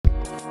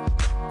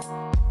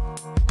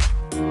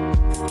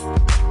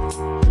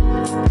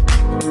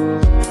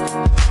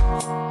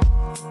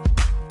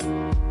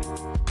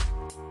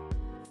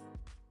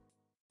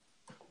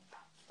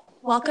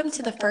Welcome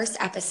to the first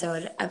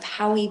episode of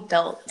How We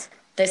Built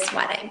This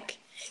Wedding.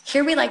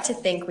 Here we like to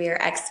think we are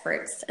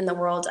experts in the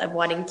world of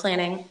wedding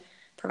planning,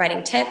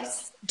 providing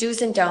tips,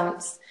 do's and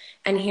don'ts,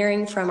 and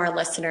hearing from our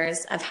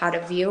listeners of how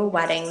to view a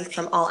wedding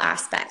from all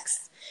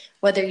aspects.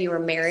 Whether you are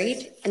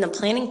married, in the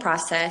planning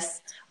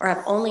process, or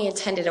have only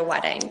attended a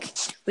wedding,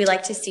 we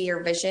like to see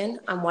your vision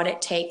on what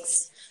it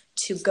takes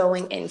to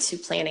going into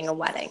planning a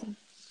wedding.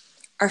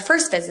 Our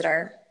first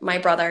visitor, my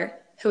brother,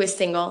 who is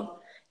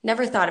single,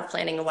 never thought of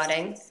planning a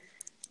wedding,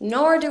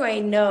 nor do I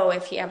know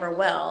if he ever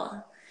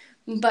will,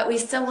 but we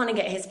still want to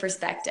get his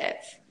perspective.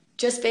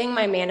 Just being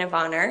my man of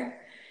honor,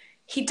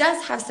 he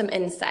does have some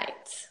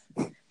insights.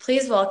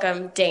 Please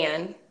welcome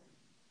Dan.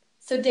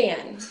 So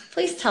Dan,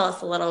 please tell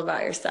us a little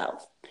about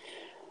yourself.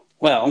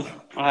 Well,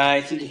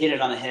 I think you hit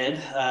it on the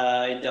head.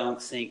 I don't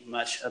think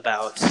much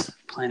about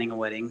planning a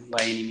wedding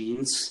by any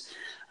means.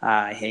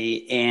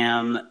 I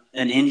am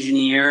an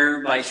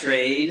engineer by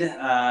trade.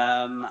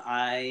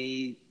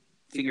 I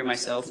figure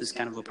myself as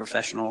kind of a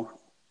professional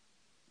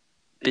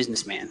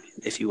businessman,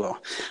 if you will.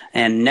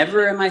 And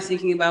never am I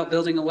thinking about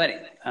building a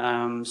wedding.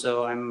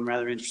 So I'm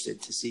rather interested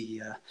to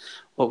see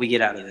what we get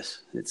out of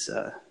this. It's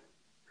going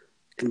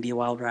to be a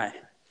wild ride.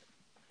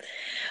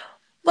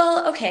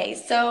 Well, okay,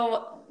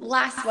 so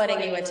last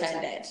wedding you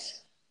attended.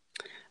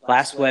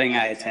 Last wedding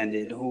I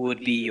attended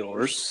would be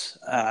yours.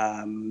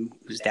 It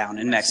was down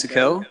in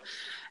Mexico.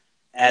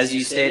 As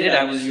you stated,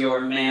 I was your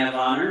man of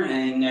honor,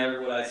 and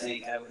never would I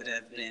think I would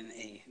have been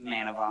a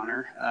man of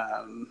honor.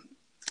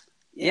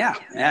 Yeah,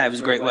 it was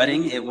a great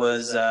wedding. It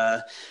was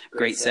a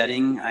great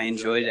setting. I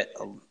enjoyed it,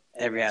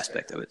 every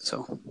aspect of it.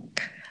 So,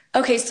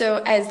 okay, so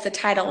as the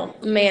title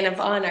man of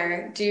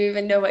honor, do you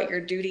even know what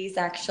your duties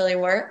actually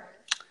were?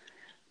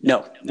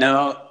 No.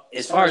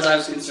 As far as I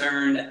was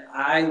concerned,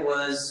 I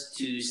was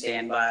to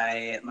stand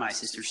by my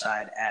sister's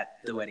side at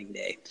the wedding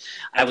day.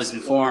 I was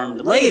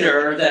informed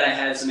later that I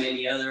had some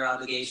maybe other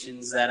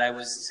obligations that I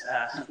was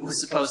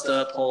supposed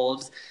to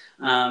uphold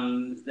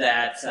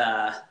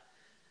that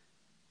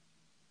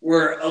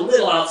were a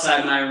little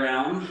outside my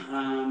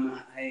realm.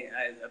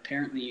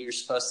 Apparently, you're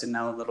supposed to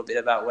know a little bit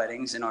about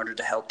weddings in order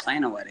to help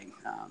plan a wedding.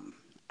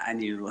 I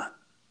knew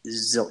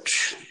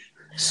zilch.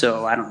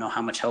 So I don't know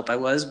how much help I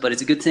was, but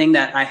it's a good thing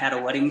that I had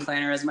a wedding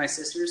planner as my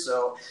sister.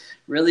 So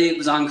really it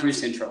was on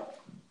cruise control.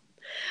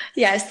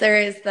 Yes, there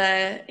is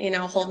the,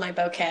 hold my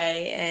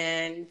bouquet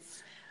and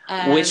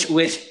which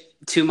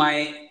to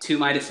my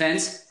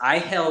defense, I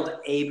held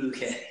a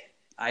bouquet.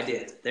 I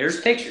did. There's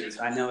pictures.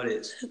 I know it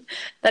is.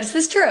 This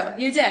is true.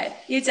 You did.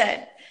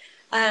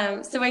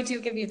 So I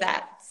do give you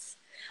that.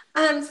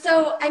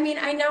 So,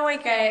 I know I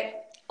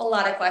get a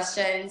lot of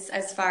questions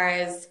as far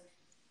as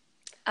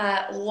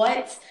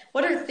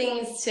what are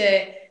things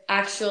to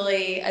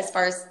actually, as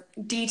far as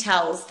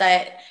details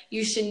that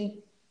you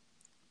should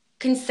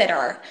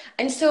consider?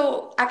 And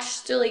so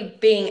actually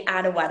being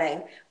at a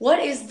wedding, what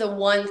is the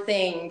one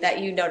thing that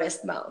you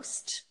noticed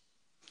most?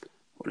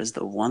 What is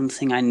the one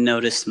thing I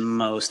noticed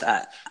most?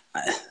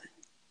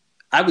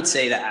 I would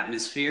say the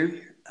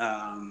atmosphere,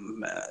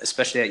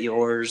 especially at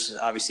yours.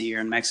 Obviously,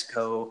 you're in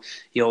Mexico.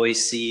 You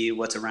always see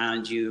what's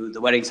around you. The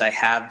weddings I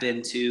have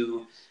been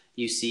to,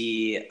 you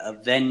see a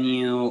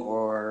venue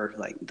or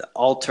like the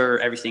altar,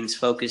 everything's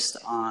focused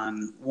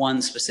on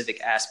one specific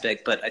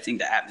aspect, but I think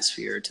the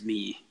atmosphere to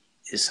me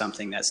is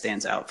something that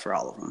stands out for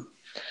all of them.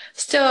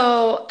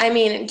 So,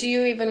 do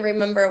you even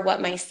remember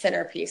what my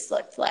centerpiece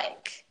looked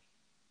like?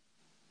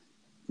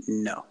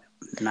 No,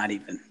 not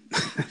even.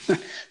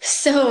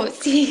 So,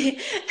 see,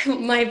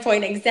 my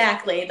point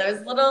exactly.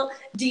 Those little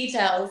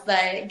details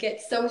that I get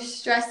so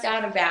stressed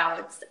out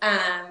about,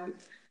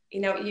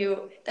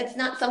 that's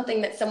not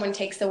something that someone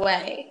takes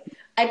away.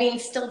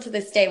 Still to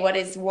this day, what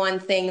is one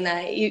thing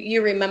that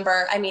you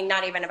remember?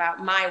 Not even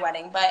about my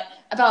wedding, but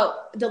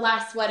about the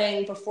last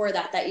wedding before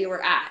that you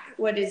were at.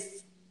 What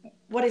is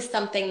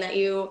something that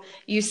you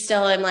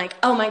still am like,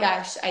 oh my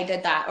gosh, I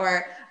did that,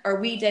 or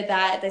we did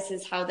that. This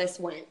is how this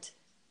went.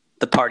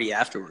 The party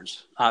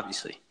afterwards,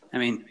 obviously.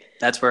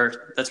 That's where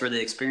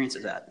the experience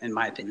is at, in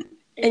my opinion.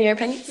 In your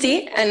opinion?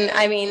 See? And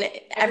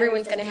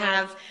everyone's going to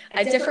have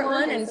a different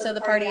one. And so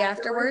the party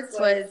afterwards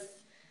was,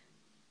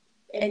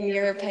 in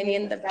your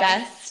opinion, the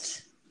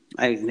best.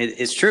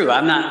 It's true.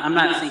 I'm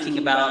not thinking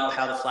about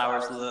how the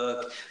flowers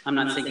look. I'm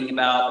not thinking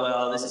about,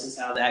 well, this is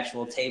how the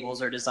actual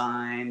tables are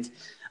designed.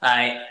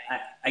 I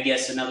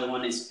guess another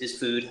one is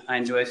food. I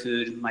enjoy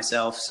food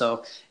myself.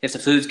 So if the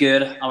food's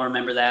good, I'll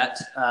remember that.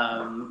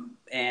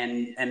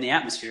 And the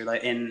atmosphere,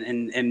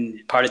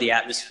 and part of the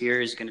atmosphere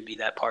is going to be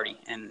that party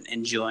and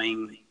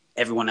enjoying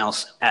everyone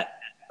else at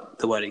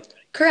the wedding.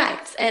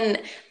 Correct. And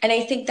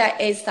I think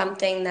that is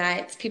something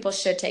that people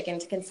should take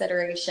into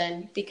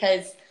consideration,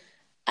 because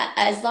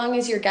as long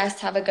as your guests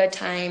have a good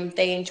time,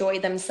 they enjoy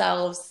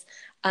themselves.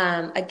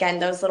 Again,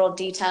 those little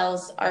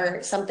details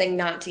are something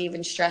not to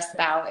even stress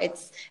about.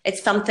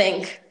 It's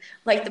something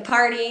like the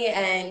party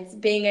and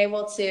being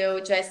able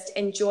to just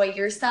enjoy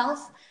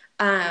yourself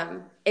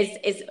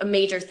is a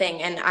major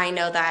thing. And I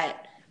know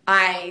that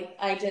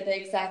I did the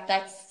exact,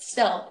 I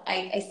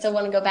still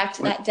want to go back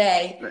to that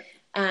day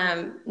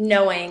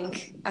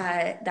knowing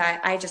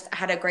that I just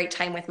had a great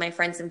time with my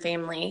friends and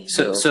family.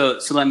 So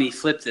let me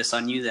flip this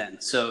on you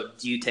then. So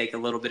do you take a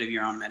little bit of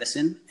your own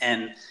medicine?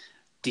 And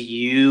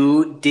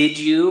did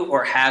you,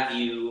 or have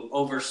you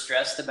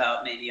overstressed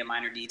about maybe a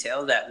minor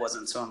detail that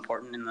wasn't so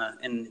important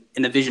in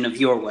the vision of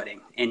your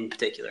wedding in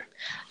particular?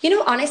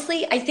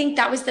 Honestly, I think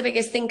that was the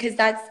biggest thing, because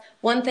that's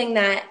one thing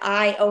that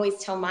I always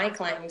tell my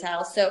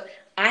clientele. So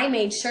I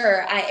made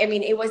sure, I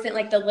mean, it wasn't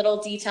like the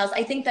little details.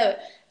 I think the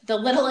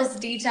littlest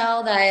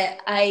detail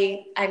that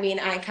I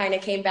kind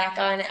of came back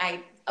on,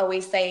 I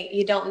always say,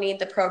 you don't need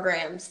the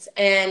programs.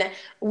 And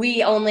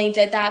we only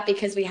did that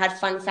because we had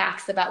fun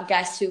facts about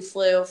guests who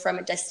flew from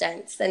a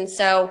distance. And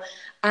so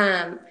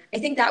I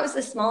think that was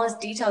the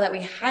smallest detail that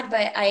we had,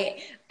 but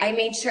I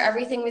made sure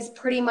everything was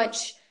pretty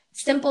much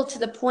simple to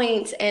the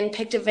point, and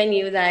picked a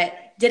venue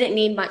that didn't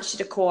need much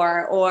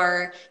decor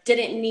or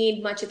didn't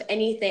need much of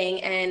anything,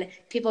 and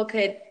people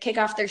could kick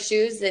off their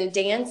shoes and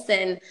dance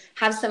and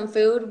have some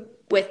food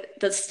with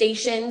the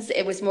stations.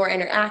 It was more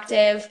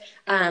interactive,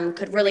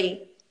 could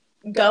really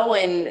go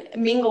and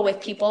mingle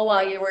with people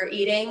while you were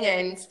eating.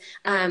 And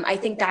I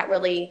think that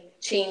really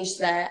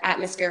changed the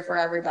atmosphere for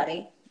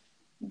everybody.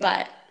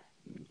 But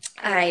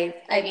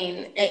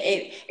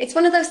it's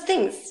one of those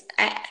things.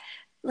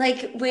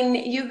 Like when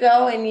you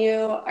go and you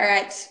are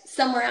at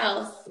somewhere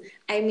else,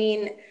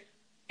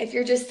 if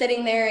you're just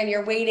sitting there and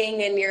you're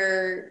waiting and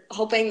you're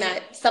hoping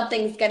that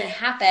something's going to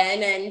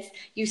happen, and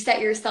you set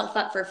yourself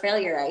up for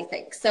failure, I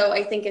think. So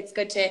I think it's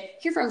good to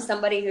hear from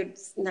somebody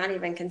who's not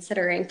even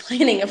considering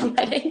planning a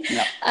wedding.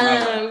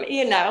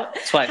 No.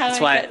 That's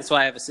why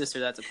I have a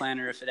sister that's a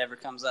planner. If it ever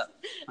comes up,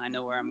 I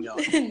know where I'm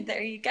going.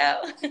 There you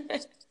go.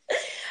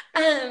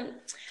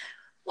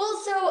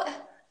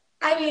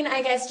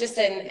 I guess just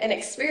an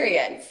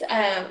experience.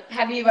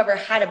 Have you ever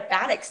had a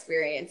bad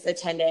experience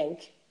attending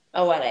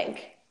a wedding?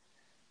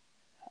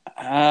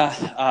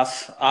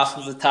 Off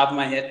of the top of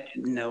my head,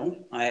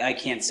 no. I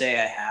can't say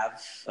I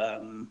have. I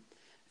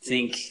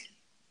think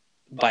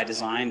by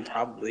design,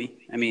 probably.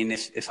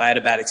 If I had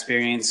a bad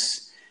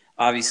experience,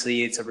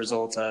 obviously it's a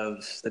result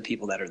of the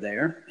people that are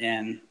there.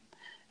 And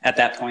at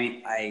that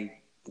point, I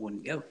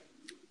wouldn't go.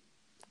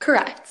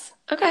 Correct.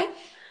 Okay.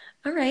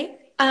 All right.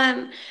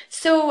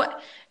 So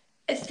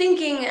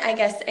thinking, I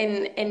guess,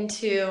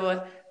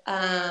 into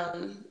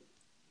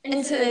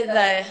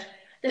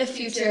the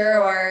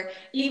future, or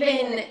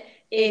even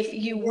if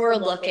you were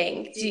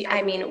looking,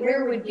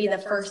 where would be the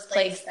first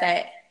place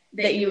that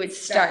you would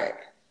start?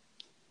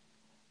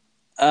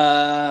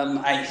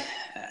 I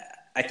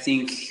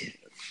think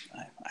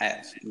I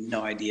have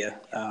no idea.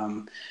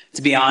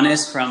 To be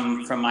honest,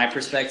 from my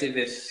perspective,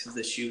 if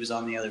the shoe was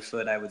on the other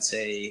foot, I would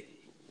say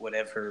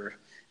whatever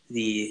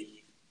the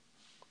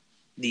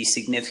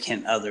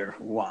significant other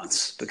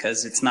wants,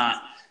 because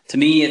to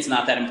me, it's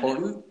not that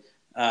important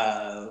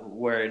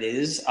where it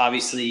is.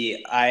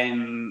 Obviously,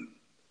 I'm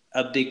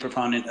a big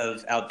proponent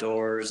of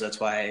outdoors. That's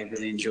why I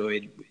really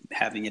enjoyed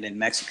having it in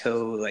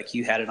Mexico, like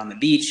you had it on the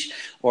beach,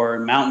 or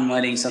mountain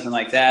wedding, something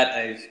like that.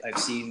 I've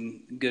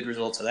seen good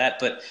results of that,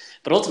 but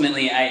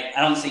ultimately, I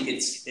don't think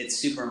it's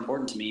super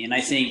important to me, and I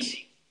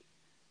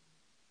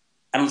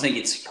don't think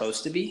it's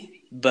supposed to be.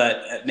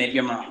 But maybe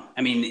I'm wrong.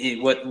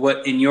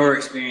 What in your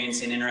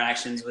experience in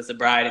interactions with the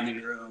bride and the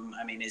groom?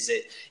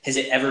 Has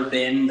it ever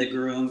been the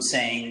groom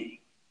saying,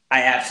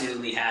 "I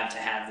absolutely have to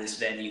have this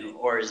venue,"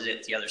 or is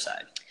it the other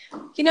side?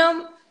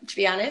 To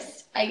be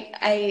honest,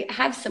 I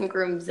have some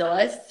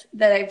groomzillas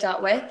that I've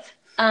dealt with.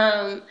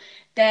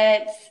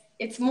 That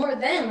it's more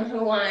them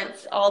who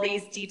wants all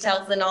these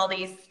details and all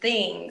these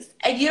things.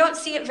 And you don't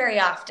see it very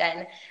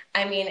often.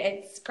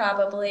 It's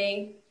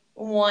probably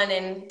 1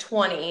 in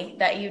 20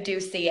 that you do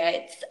see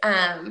it.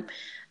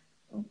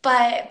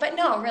 But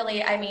no,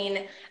 really, I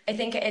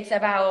think it's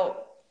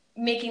about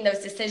making those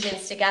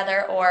decisions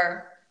together,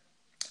 or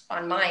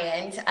on my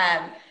end,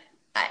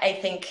 I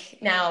think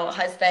now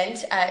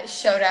husband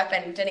showed up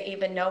and didn't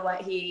even know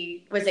what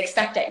he was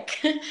expecting.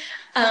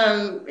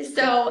 And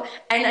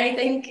I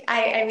think,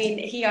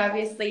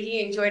 he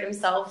enjoyed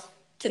himself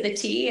to the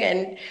T,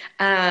 and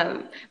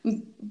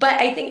but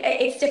I think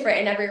it's different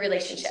in every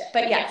relationship.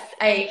 But yes,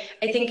 I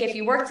think if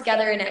you work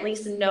together and at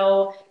least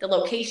know the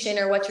location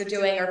or what you're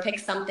doing, or pick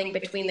something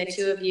between the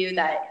two of you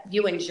that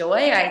you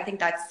enjoy, I think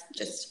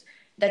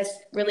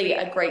that's really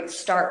a great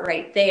start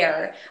right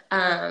there.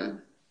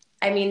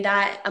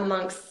 That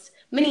amongst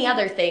many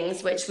other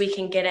things, which we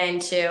can get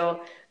into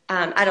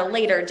at a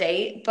later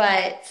date,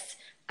 but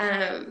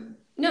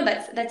no,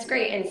 that's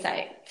great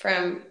insight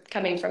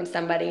coming from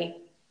somebody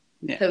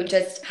who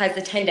just has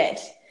attended.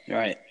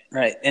 Right.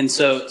 And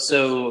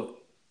so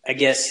I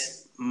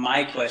guess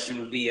my question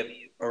would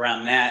be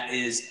around that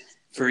is,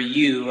 for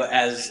you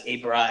as a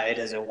bride,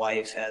 as a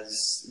wife,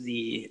 as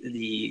the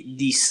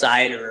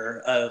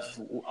decider of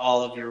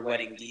all of your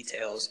wedding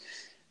details,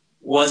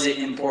 was it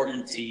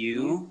important to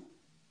you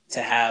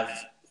to have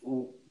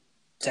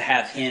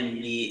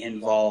him be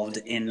involved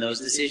in those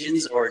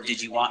decisions, or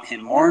did you want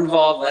him more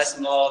involved, less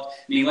involved?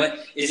 What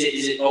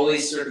is it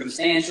always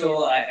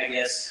circumstantial? I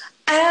guess.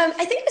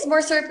 I think it was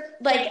more sort of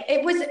like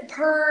it was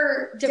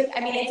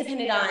I mean, it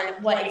depended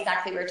on what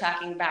exactly we were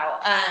talking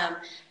about.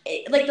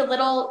 Like the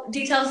little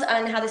details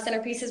on how the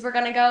centerpieces were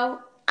going to go.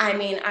 I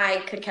mean, I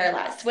could care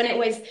less. When it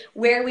was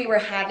where we were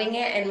having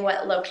it and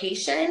what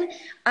location,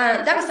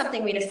 that was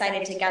something we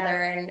decided together.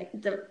 And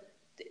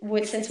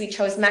since we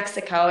chose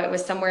Mexico, it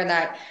was somewhere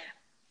that,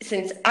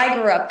 since I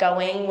grew up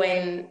going,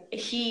 when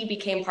he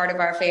became part of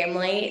our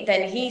family,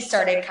 then he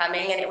started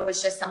coming, and it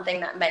was just something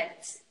that meant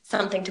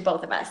something to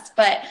both of us.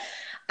 But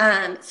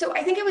so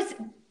I think it was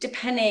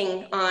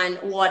depending on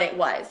what it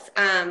was.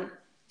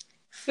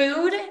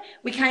 Food,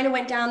 we kind of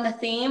went down the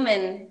theme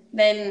and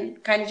then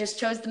kind of just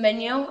chose the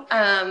menu,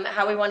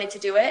 how we wanted to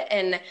do it.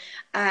 And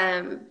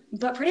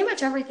but pretty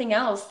much everything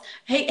else,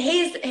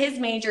 his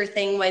major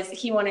thing was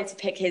he wanted to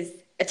pick his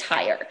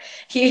attire.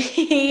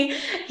 He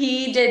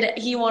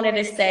wanted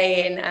to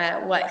say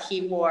in what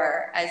he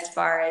wore as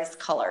far as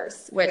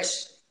colors,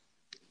 which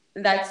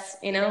that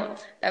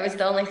was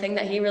the only thing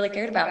that he really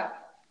cared about.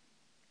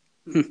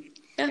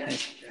 Yeah.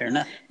 Fair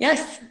enough.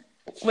 Yes.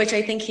 Which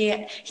I think he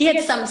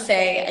had some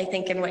say, I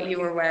think, in what you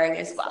were wearing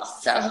as well.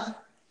 So,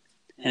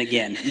 and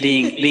again,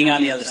 being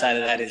on the other side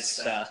of that is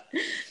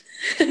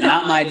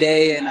not my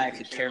day, and I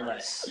could care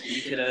less.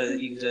 You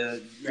could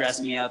have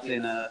dressed me up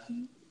in a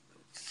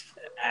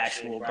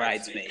actual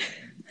bridesmaid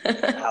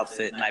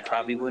outfit, and I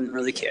probably wouldn't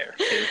really care.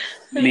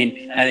 I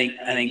mean, I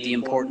think the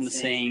important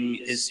thing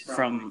is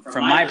from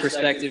my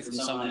perspective, from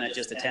someone that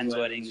just attends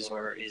weddings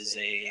or is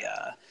a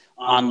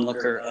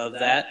onlooker of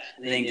that.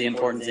 I think the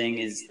important thing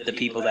is the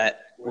people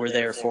that we're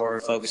there for,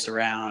 focused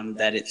around,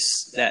 that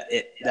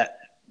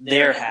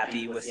they're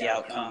happy with the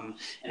outcome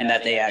and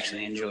that they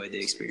actually enjoy the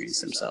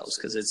experience themselves.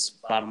 Because it's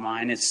bottom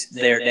line, it's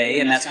their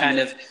day, and that's kind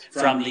of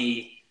from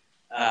the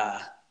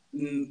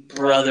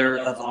brother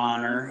of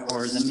honor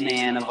or the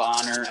man of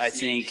honor. I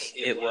think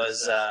it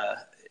was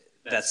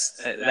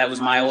that was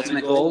my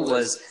ultimate goal,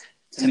 was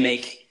to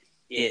make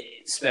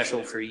it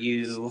special for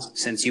you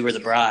since you were the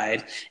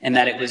bride, and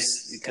that it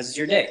was because it's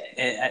your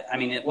day. I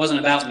mean, it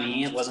wasn't about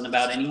me, it wasn't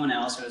about anyone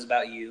else, it was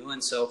about you,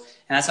 and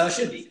that's how it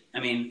should be.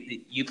 I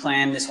mean, you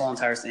planned this whole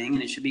entire thing,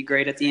 and it should be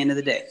great at the end of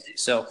the day.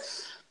 So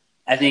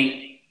I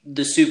think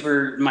the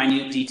super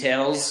minute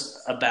details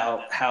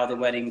about how the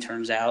wedding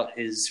turns out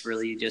is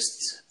really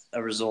just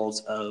a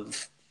result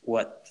of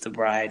what the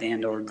bride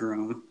and or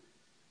groom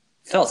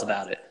felt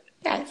about it.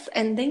 Yes,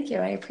 and thank you.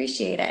 I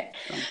appreciate it.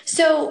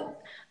 So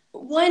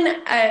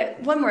one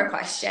more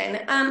question.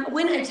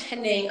 When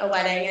attending a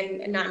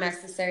wedding, and not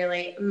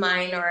necessarily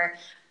mine, or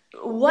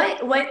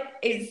what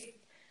is,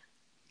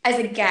 as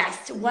a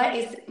guest, what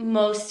is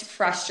most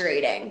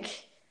frustrating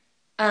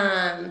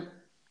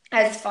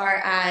as far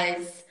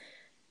as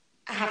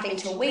having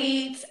to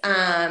wait,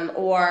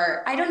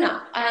 or I don't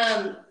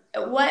know,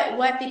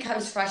 what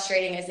becomes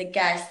frustrating as a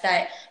guest,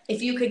 that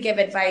if you could give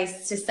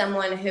advice to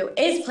someone who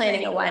is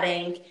planning a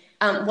wedding,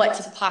 what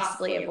to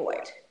possibly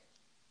avoid?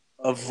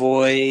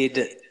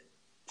 Avoid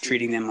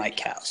treating them like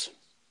cows.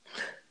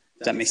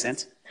 Does that make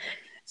sense?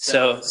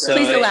 So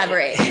please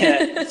elaborate.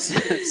 Yeah,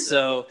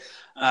 so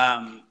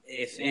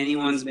if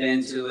anyone's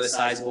been to a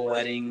sizable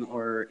wedding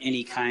or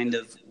any kind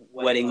of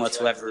wedding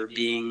whatsoever,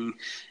 being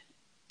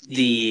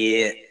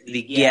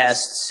the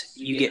guests,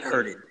 you get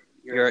herded.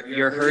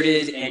 You're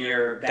herded and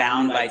you're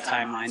bound by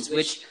timelines,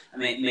 which, I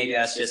mean, maybe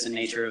that's just the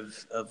nature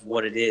of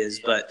what it is,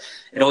 but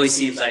it always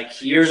seems like,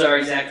 here's our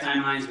exact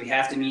timelines, we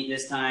have to meet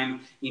this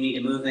time, you need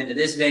to move into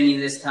this venue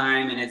this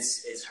time, and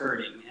it's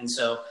hurting. And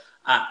so,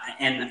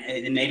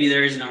 and maybe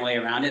there isn't a way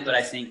around it, but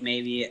I think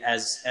maybe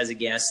as a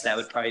guest, that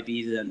would probably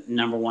be the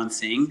number one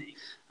thing.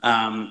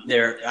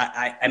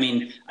 I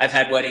mean, I've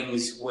had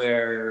weddings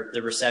where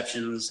the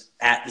reception's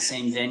at the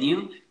same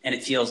venue, and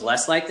it feels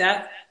less like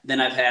that. Then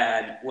I've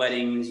had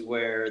weddings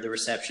where the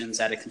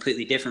reception's at a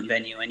completely different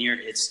venue, and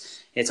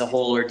it's a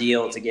whole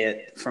ordeal to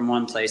get from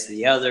one place to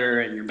the other,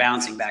 and you're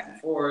bouncing back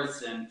and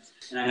forth. And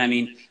I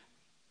mean,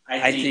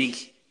 I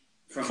think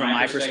from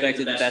my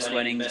perspective, the best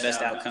wedding, the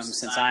best outcome,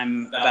 since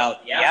I'm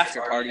about the after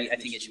party, I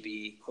think it should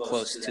be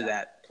close to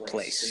that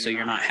place. So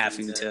you're not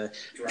having to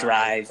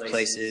drive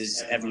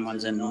places,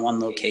 everyone's in one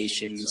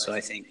location. So I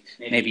think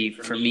maybe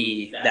for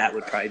me, that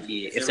would probably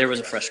be, if there was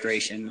a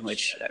frustration,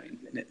 which, I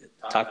mean,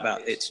 talk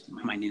about, it's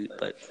minute,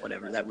 but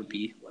whatever, that would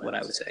be what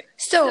I would say.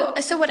 So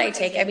what I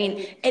take, I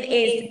mean,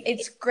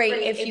 it's great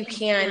if you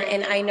can,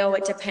 and I know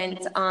it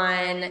depends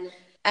on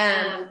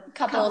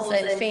couples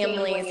and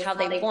families, how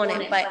they want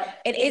it, but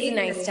it is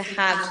nice to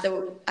have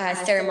the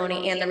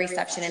ceremony and the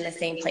reception in the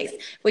same place,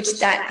 which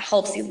that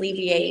helps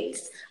alleviate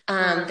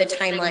the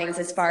timelines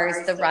as far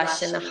as the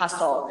rush and the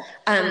hustle.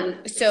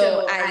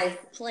 So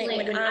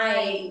when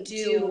I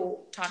do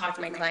talk with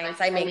my clients,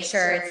 I make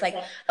sure it's like,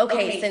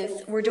 okay,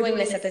 since we're doing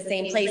this at the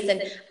same place,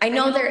 and I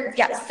know there's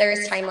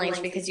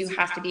timelines because you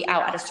have to be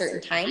out at a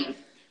certain time.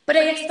 But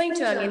I explained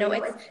to them,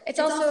 it's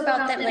also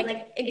about them,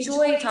 like,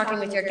 enjoy talking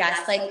with your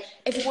guests. Like,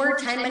 if we're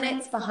 10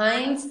 minutes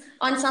behind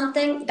on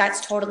something,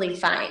 that's totally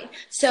fine.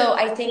 So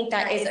I think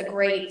that is a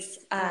great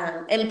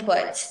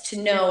input to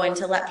know and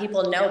to let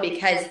people know,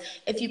 because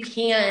if you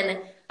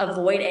can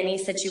avoid any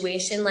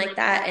situation like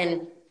that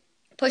and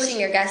pushing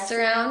your guests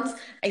around,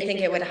 I think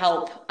it would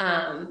help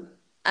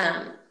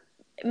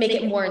make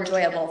it more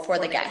enjoyable for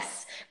the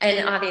guests.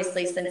 And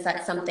obviously, since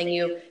that's something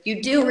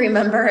you do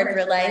remember and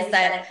realize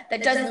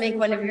that does make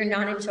one of your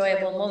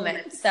non-enjoyable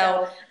moments.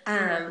 So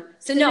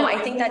no, I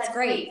think that's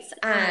great.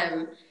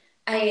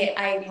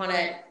 I want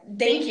to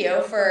thank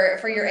you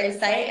for your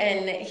insight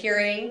and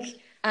hearing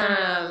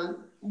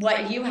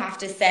what you have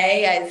to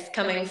say as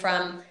coming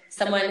from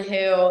someone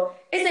who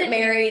isn't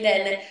married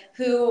and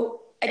who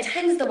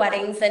attends the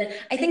weddings. And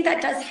I think that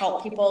does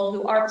help people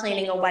who are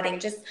planning a wedding,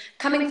 just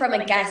coming from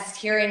a guest,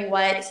 hearing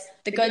what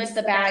the goods,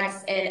 the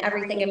bags, and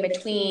everything in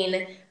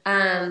between,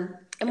 and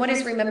what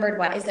is remembered,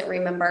 what isn't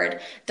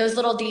remembered, those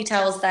little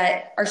details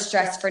that are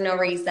stressed for no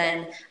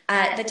reason,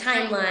 the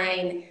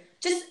timeline,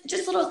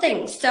 just little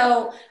things.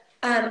 So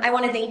I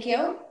want to thank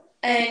you.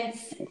 And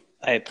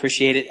I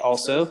appreciate it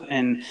also.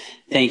 And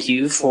thank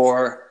you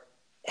for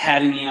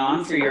having me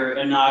on for your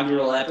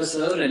inaugural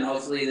episode. And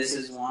hopefully this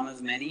is one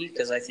of many,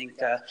 because I think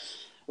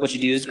what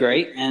you do is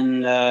great.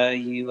 And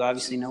you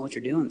obviously know what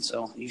you're doing.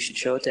 So you should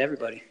show it to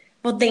everybody.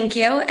 Well, thank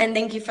you. And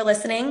thank you for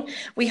listening.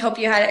 We hope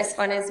you had as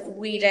fun as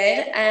we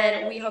did.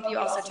 And we hope you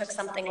also took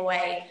something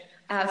away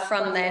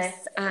from this.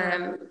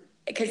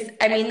 Because,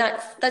 I mean,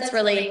 that's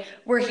really,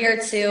 we're here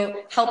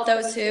to help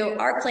those who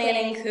are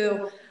planning,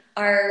 who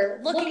are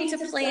looking to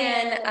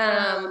plan,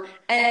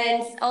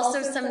 and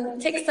also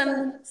take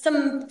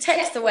some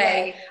tips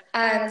away.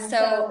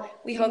 So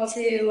we hope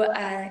to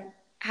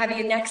have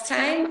you next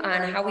time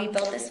on How We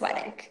Build This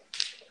Wedding.